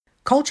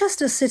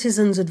Colchester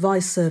Citizens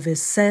Advice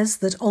Service says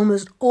that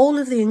almost all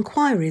of the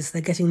inquiries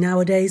they're getting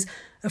nowadays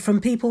are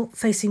from people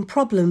facing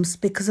problems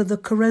because of the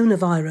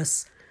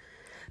coronavirus.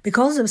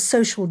 Because of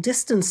social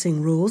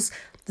distancing rules,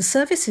 the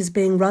service is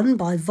being run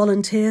by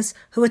volunteers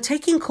who are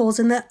taking calls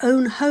in their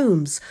own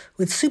homes,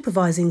 with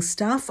supervising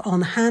staff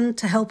on hand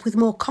to help with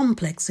more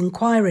complex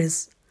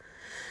inquiries.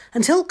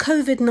 Until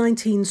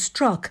COVID-19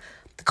 struck,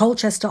 the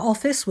Colchester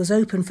office was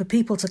open for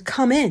people to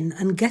come in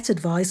and get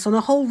advice on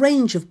a whole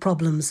range of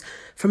problems,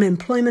 from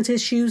employment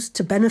issues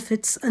to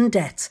benefits and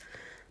debt.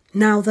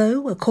 Now,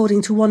 though,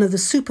 according to one of the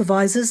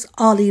supervisors,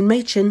 Arlene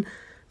Machin,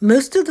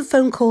 most of the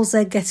phone calls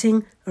they're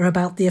getting are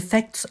about the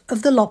effects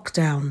of the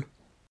lockdown.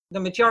 The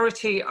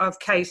majority of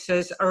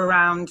cases are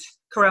around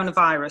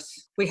coronavirus.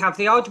 We have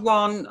the odd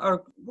one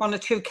or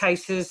two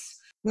cases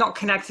not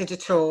connected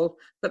at all,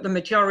 but the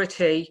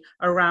majority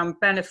are around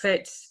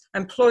benefits.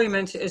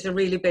 Employment is a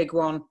really big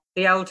one,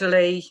 the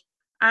elderly,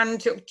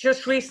 and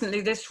just recently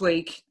this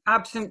week,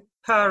 absent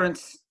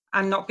parents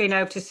and not being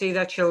able to see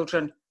their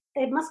children.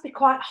 It must be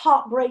quite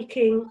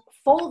heartbreaking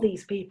for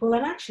these people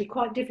and actually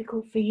quite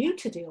difficult for you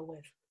to deal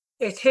with.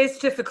 It is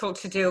difficult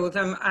to deal with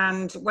them,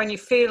 and when you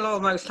feel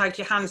almost like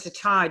your hands are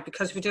tied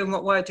because we're doing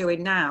what we're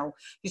doing now,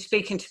 you're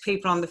speaking to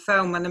people on the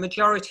phone when the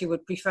majority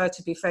would prefer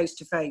to be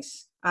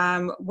face-to-face.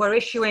 We're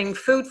issuing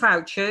food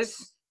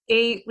vouchers,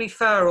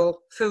 e-referral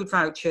food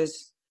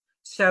vouchers.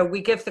 So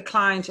we give the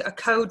client a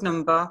code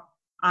number,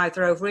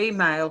 either over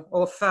email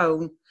or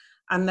phone,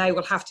 and they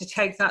will have to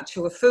take that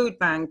to a food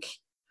bank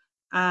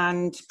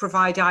and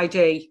provide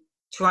ID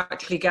to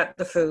actually get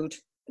the food.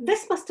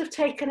 This must have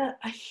taken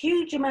a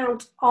huge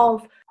amount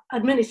of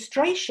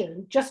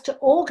administration just to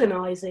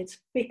organise it,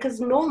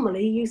 because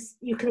normally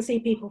you can see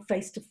people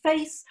face to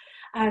face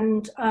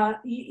and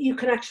you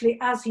can actually,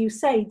 as you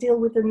say, deal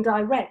with them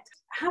direct.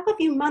 How have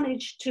you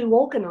managed to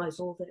organise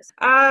all this?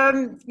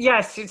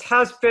 Yes, it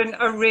has been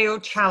a real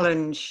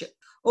challenge.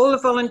 All the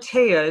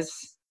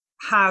volunteers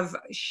have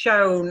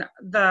shown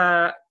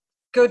the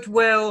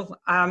goodwill.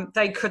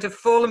 They could have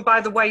fallen by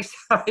the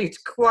wayside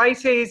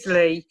quite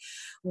easily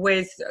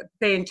with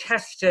being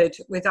tested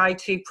with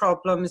IT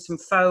problems and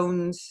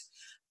phones,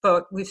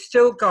 but we've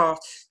still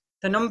got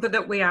the number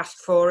that we asked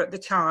for at the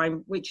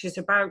time, which is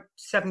about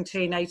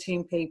 17,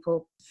 18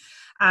 people.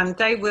 And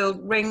they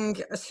will ring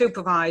a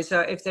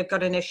supervisor if they've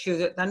got an issue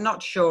that they're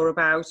not sure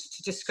about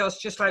to discuss,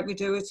 just like we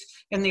do it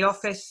in the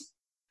office.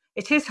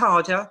 It is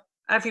harder.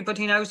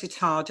 Everybody knows it's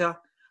harder,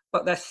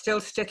 but they're still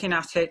sticking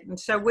at it. And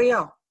so we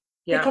are.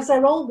 Yeah. Because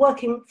they're all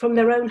working from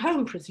their own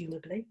home,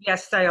 presumably.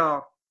 Yes, they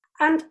are.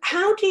 And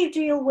how do you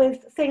deal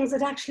with things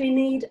that actually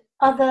need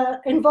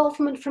other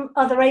involvement from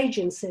other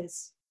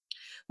agencies?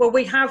 Well,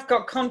 we have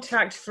got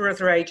contact for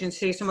other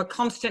agencies, and we're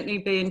constantly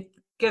being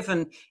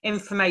given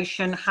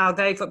information how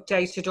they've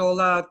updated all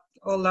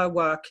their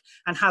work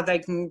and how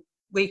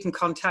we can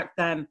contact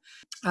them.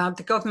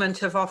 The government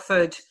have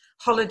offered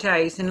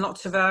holidays in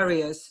lots of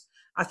areas.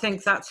 I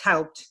think that's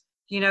helped.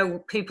 You know,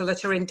 people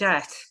that are in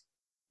debt,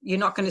 you're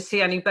not going to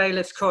see any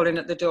bailiffs calling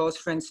at the doors,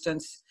 for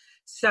instance.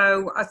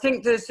 So I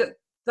think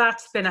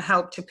that's been a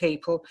help to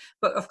people.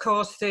 But of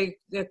course, the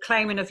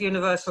claiming of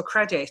universal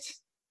credit,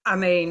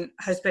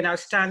 has been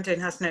outstanding,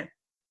 hasn't it?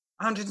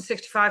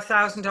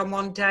 165,000 on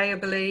one day, I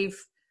believe.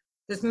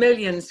 There's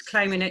millions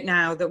claiming it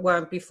now that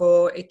weren't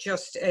before. It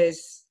just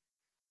is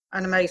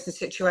an amazing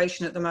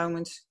situation at the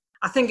moment.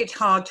 I think it's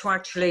hard to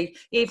actually,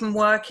 even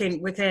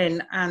working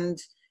within and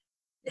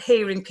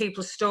hearing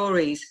people's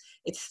stories,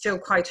 it's still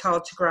quite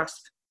hard to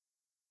grasp.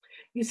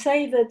 You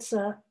say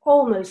that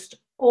almost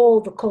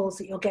all the calls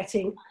that you're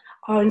getting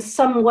are in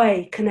some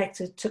way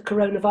connected to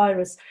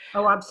coronavirus.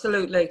 Oh,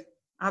 absolutely.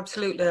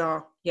 Absolutely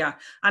are, yeah.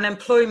 And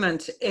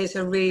employment is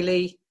a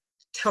really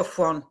tough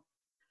one.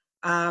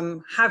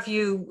 Have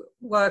you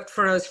worked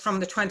for us from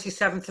the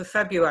 27th of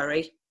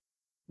February,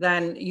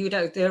 then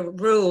the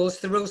rules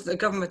that the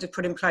government have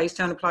put in place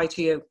don't apply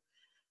to you.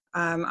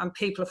 And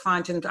people are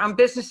finding, and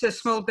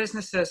businesses, small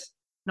businesses,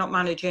 not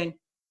managing.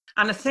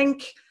 And I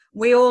think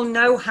we all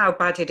know how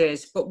bad it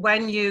is, but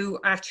when you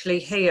actually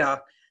hear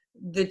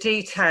the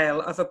detail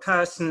of a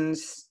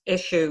person's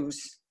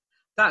issues,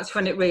 that's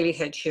when it really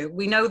hits you.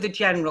 We know the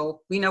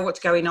general, we know what's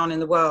going on in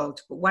the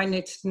world, but when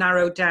it's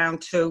narrowed down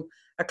to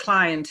a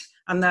client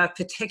and their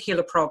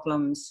particular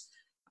problems,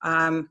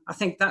 I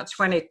think that's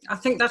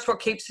what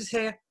keeps us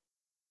here.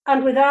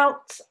 And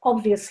without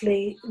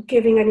obviously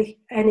giving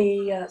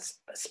any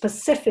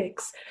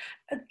specifics,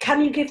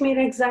 can you give me an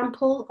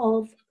example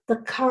of the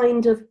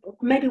kind of,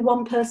 maybe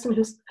one person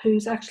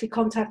who's actually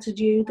contacted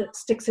you that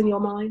sticks in your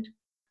mind?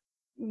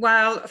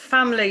 Well,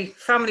 family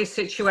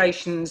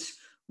situations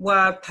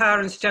where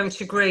parents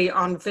don't agree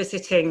on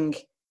visiting.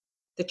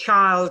 The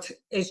child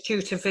is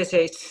due to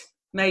visit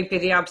maybe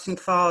the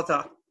absent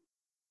father,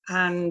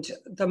 and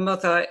the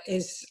mother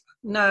is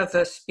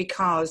nervous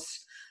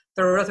because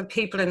there are other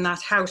people in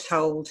that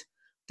household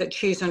that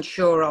she's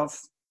unsure of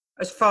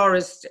as far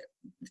as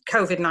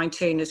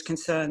COVID-19 is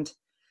concerned.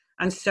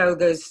 And so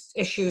there's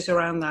issues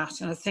around that.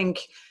 And I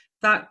think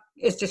that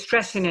is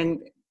distressing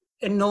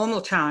in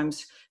normal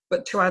times,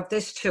 But to add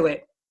this to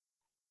it,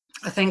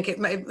 I think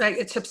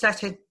it's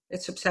upsetting.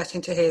 It's upsetting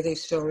to hear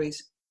these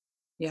stories.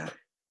 Yeah.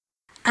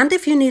 And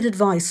if you need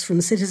advice from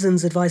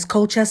Citizens Advice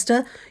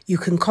Colchester, you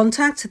can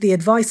contact the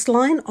advice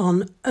line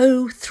on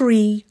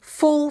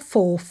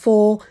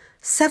 03444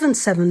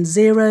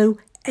 770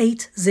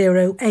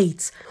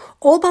 808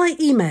 or by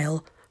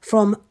email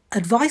from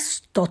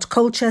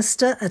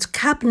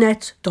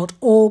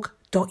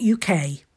advice.colchester@cabnet.org.uk.